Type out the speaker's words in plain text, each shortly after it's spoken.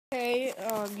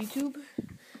YouTube.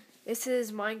 This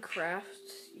is Minecraft.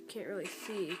 You can't really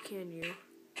see, can you?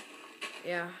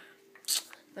 Yeah.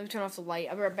 Let me turn off the light.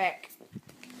 I'll be right back.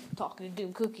 Talking to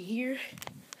Doom Cookie here.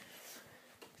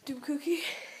 Doom Cookie,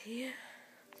 yeah.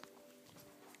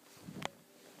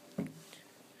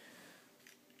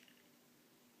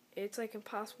 It's like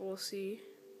impossible to see.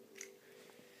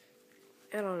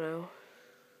 I don't know.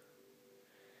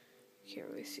 Can't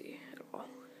really see at all.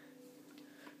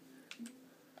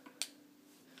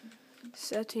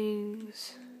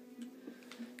 Settings.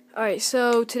 Alright,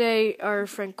 so today our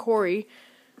friend Cory,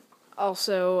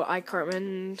 also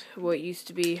iCartman, what used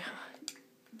to be,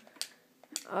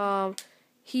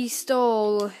 he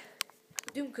stole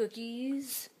Doom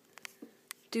Cookie's,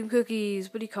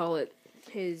 what do you call it?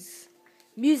 His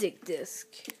music disc.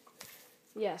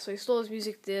 Yeah, so he stole his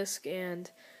music disc,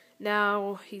 and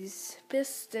now he's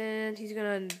pissed, and he's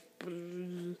gonna,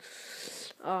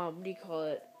 what do you call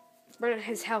it? Burn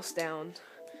his house down.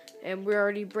 And we're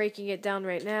already breaking it down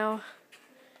right now.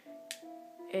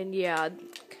 And yeah,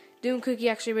 Doom Cookie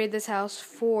actually made this house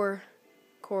for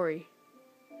Cory.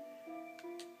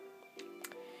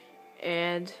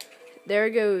 And there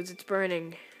it goes, it's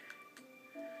burning.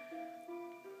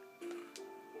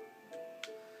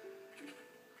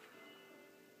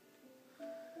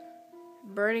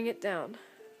 Burning it down.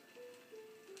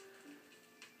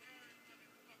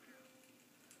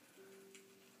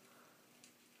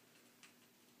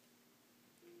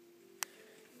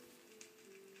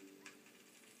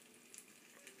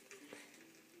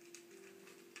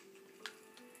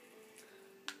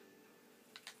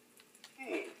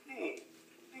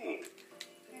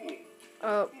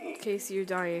 Oh, Casey, you're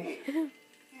dying.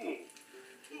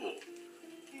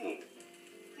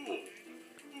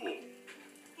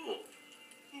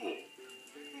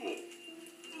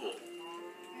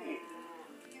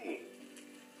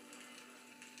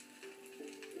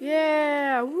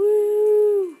 Yeah,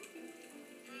 woo!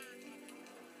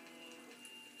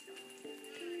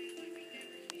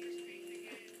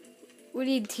 We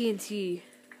need TNT.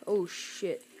 Oh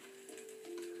shit.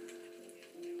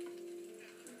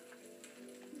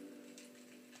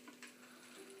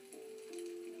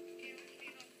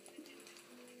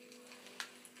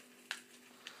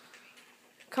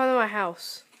 Come to my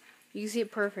house. You can see it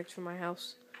perfect from my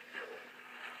house.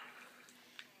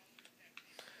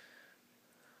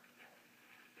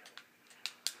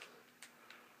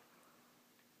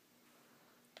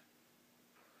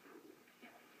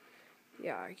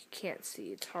 Yeah, I can't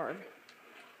see. It's hard.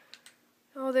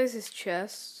 Oh, there's his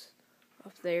chest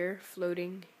up there,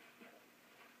 floating.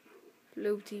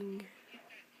 Floating.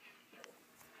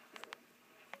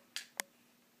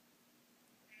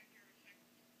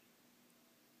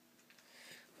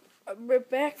 I'll be right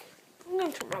back. I'm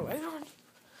gonna turn my light on.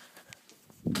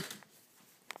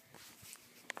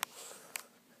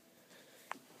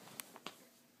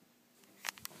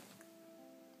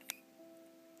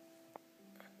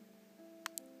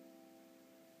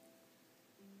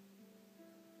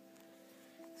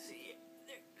 See,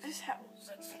 this house,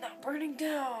 it's not burning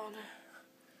down.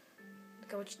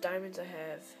 Look how much diamonds I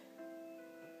have.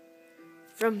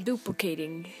 From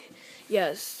duplicating.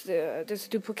 Yes, there's a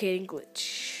duplicating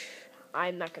glitch.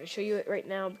 I'm not going to show you it right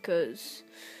now because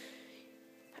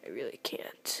I really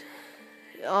can't.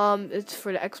 It's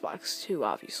for the Xbox too,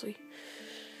 obviously.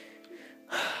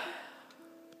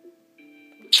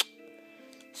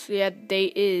 So yeah, the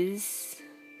date is,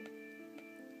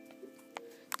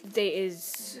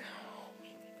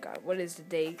 God, what is the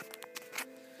date?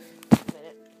 A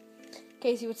minute.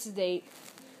 Casey, what's the date?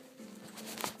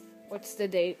 What's the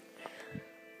date?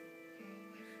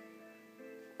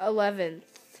 11th.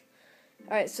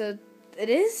 Alright, so it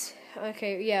is?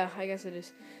 Okay, yeah, I guess it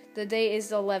is. The date is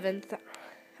the 11th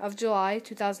of July,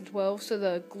 2012, so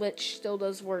the glitch still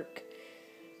does work.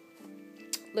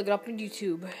 Look it up on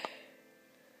YouTube.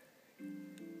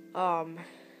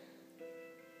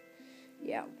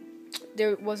 Yeah.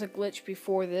 There was a glitch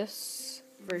before this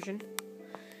version,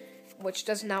 which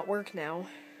does not work now.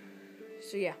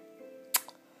 So yeah.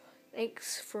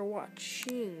 Thanks for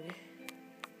watching.